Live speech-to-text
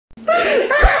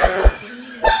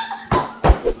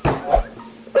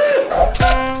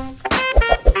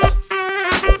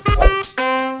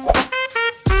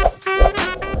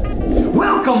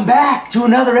to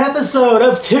another episode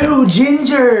of Two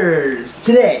Gingers.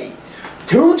 Today,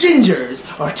 two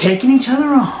gingers are taking each other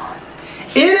on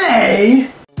in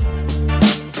a...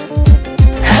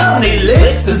 How many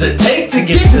licks does it take to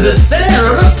get to the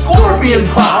center of a scorpion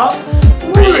pop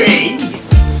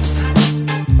race?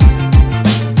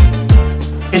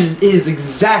 It is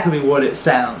exactly what it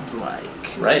sounds like.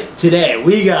 Right. Today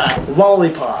we got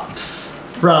lollipops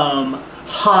from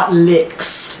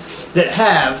hotlix that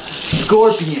have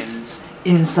scorpions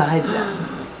inside them.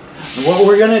 And what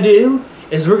we're gonna do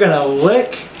is we're gonna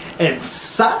lick and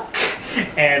suck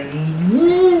and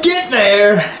get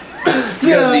there. It's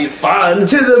gonna be fun.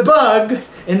 To the bug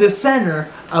in the center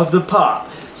of the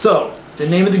pop. So, the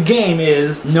name of the game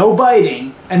is no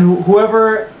biting, and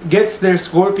whoever gets their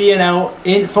scorpion out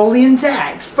fully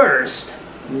intact first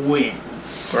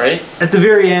wins. Right? At the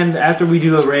very end, after we do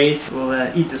the race, we'll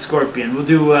eat the scorpion. We'll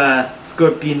do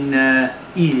scorpion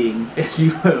eating, if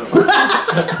you will.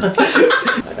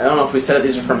 I don't know if we said it,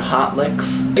 these are from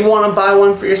Hotlix. If you want to buy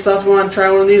one for yourself, you want to try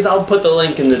one of these, I'll put the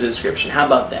link in the description. How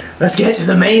about that? Let's get to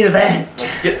the main event.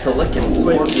 Let's get to licking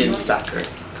scorpion sucker.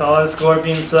 Call it a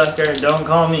scorpion sucker. Don't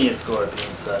call me a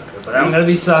scorpion sucker, but I'm gonna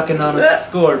be sucking on a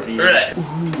scorpion. Right.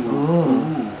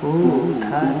 Ooh,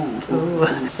 cotton.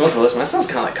 It smells delicious. Mine smells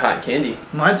kind of like cotton candy.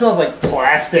 Mine smells like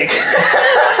plastic.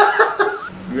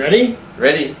 You ready?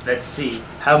 Ready? Let's see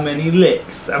how many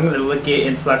licks. I'm gonna lick it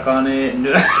and suck on it. And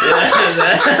when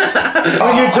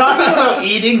you're talking about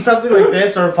eating something like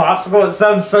this or a popsicle, it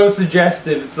sounds so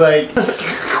suggestive. It's like...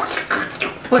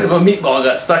 Like if a meatball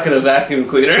got stuck in a vacuum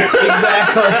cleaner.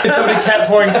 Exactly. Somebody kept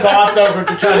pouring sauce over it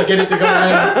to try to get it to go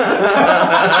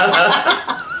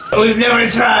in. We've never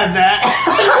tried that.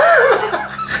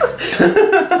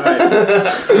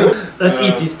 Alright. Let's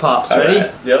eat these pops. Ready?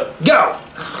 Right. Yep. Go!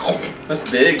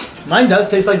 That's big. Mine does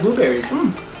taste like blueberries.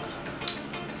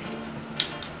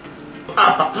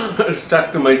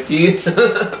 Stuck to my teeth.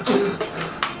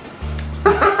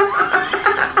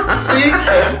 See?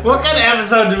 What kind of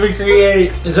episode did we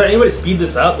create? Is there any way to speed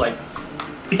this up? Like,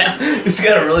 yeah, you just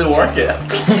gotta really work it.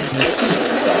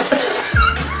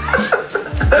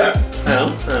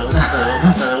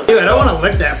 Dude, I don't want to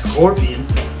lick that scorpion.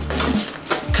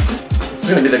 This is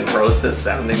gonna be the grossest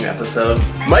sounding episode.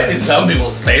 Might be some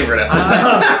people's favorite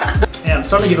episode. Yeah, I'm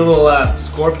starting to get a little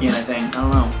scorpion, I think. I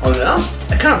don't know. Oh yeah?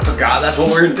 I kind of forgot that's what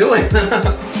we were doing.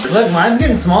 Look, mine's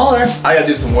getting smaller. I gotta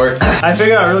do some work. I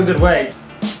figured out a really good way.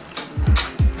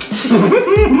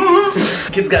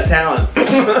 Kid's got talent.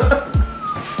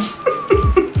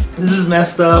 This is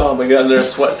messed up. Oh my god, I'm gonna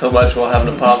sweat so much while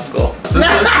having a popsicle. This is a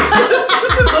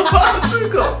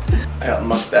popsicle. I got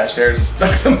mustache hairs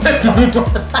stuck to my popsicle.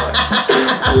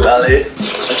 Lolly.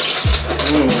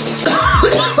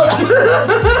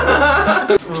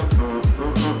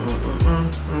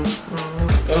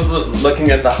 I was looking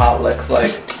at the Hotlix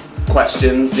like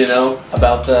questions, you know,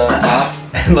 about the pops,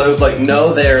 and I was like,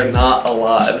 no, they're not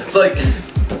alive. It's like,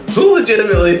 who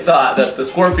legitimately thought that the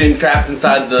scorpion trapped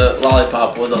inside the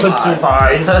lollipop was alive? Could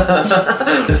survive.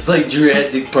 It's like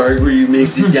Jurassic Park where you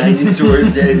make the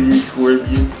dinosaurs out of the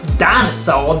scorpion.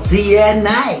 Dinosaur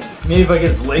DNA. Maybe if I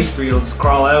get its legs free, it'll just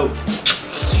crawl out.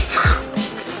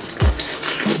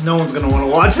 No one's gonna want to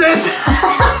watch this.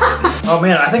 Oh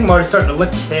man, I think I'm already starting to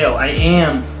lick the tail. I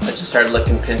am. I just started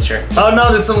licking Pincher. Oh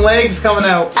no, there's some legs coming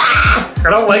out. I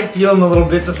don't like feeling the little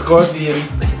bits of scorpion.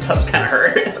 It does kind of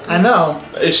hurt. I know.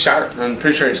 It's sharp. I'm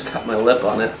pretty sure I just cut my lip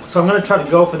on it. So I'm gonna try to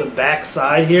go for the back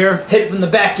side here. Hit it from the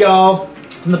back, y'all.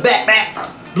 From the back.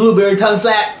 Blueberry tongue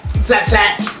slap.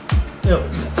 Slap. Ew.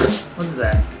 What is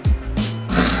that?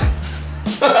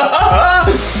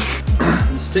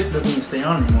 The stick doesn't even stay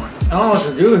on anymore. I don't know what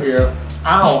to do here.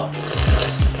 Ow.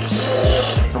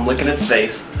 I'm licking its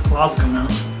face. Its claws are coming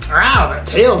out. Ow, that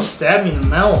tail just stabbed me in the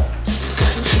mouth.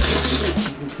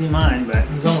 You can see mine, but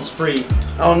he's almost free.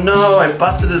 Oh no, I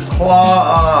busted his claw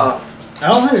off. I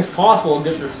don't think it's possible to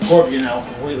get the scorpion out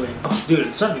completely. Oh, dude,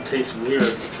 it's starting to taste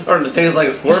weird. Or it tastes like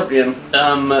a scorpion.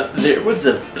 There was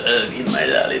a bug in my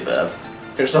lollipop.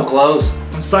 You're so close.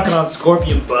 I'm sucking on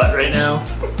scorpion butt right now.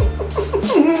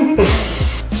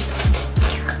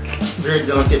 Very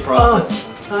delicate process.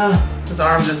 His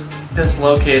arm just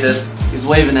dislocated. He's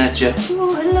waving at you.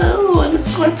 Oh, hello, I'm a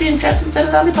scorpion trapped inside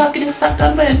a lollipop getting sucked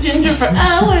on by a ginger for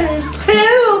hours.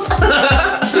 Help!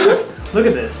 Look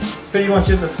at this. It's pretty much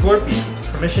just a scorpion.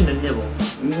 Permission to nibble.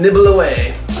 Nibble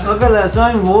away. Look at that. It's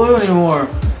not even blue anymore.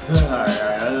 I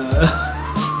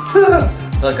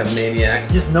feel like a maniac.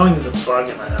 Just knowing there's a bug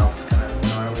in my mouth is kind of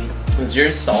gnarly. Is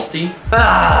yours salty?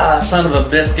 Ah, son of a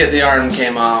biscuit, the arm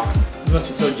came off. You must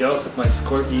be so jealous of my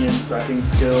scorpion sucking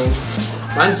skills.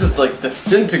 Mine's just like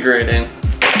disintegrating.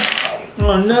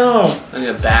 Oh no! I need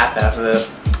a bath after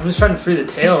this. I'm just trying to free the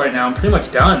tail right now. I'm pretty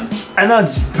much done. I know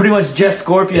it's pretty much just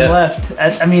Scorpion left.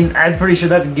 I mean, I'm pretty sure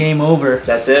that's game over.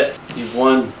 That's it. You've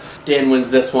won. Dan wins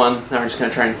this one. Now we're just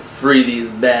gonna try and free these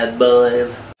bad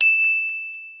boys.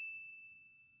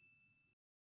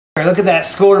 Look at that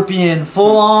Scorpion,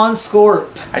 full on Scorp.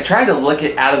 I tried to lick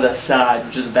it out of the side,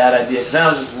 which is a bad idea, because then I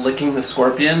was just licking the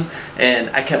Scorpion, and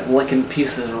I kept licking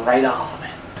pieces right off of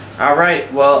it.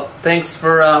 Alright, well, thanks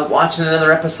for watching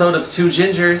another episode of Two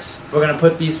Gingers. We're gonna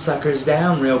put these suckers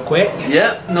down real quick.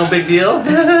 Yep, no big deal.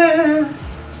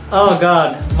 Oh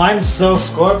god, mine's so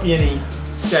Scorpion-y.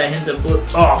 It's got a hint of blue.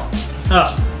 Oh,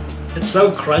 it's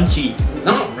so crunchy. It's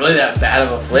not really that bad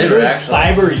of a flavor, It's really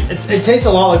actually. fibery. It tastes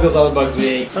a lot like those other bugs we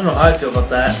ate. I don't know how I feel about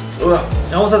that. Ugh.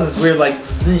 It almost has this weird, like,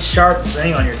 sharp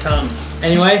thing on your tongue.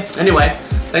 Anyway,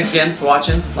 Thanks again for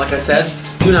watching. Like I said,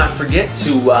 do not forget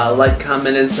to like,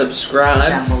 comment, and subscribe.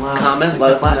 Down below. Comment, Click let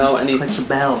the us button. know any Click the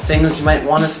bell. things you might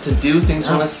want us to do, things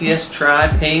you want to see us try,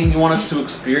 pain you want us to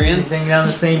experience. anything down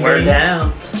the same We're vein?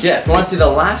 down. Yeah, if you want to see the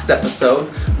last episode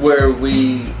where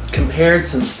we compared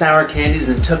some sour candies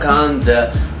and took on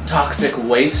the toxic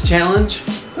waste challenge,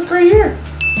 look right here.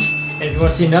 And if you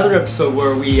want to see another episode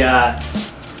where we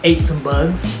ate some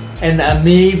bugs and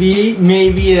maybe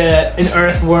an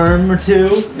earthworm or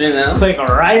two, You know? click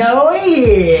right over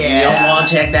here. You'll want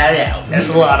to check that out. That's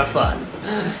a lot of fun.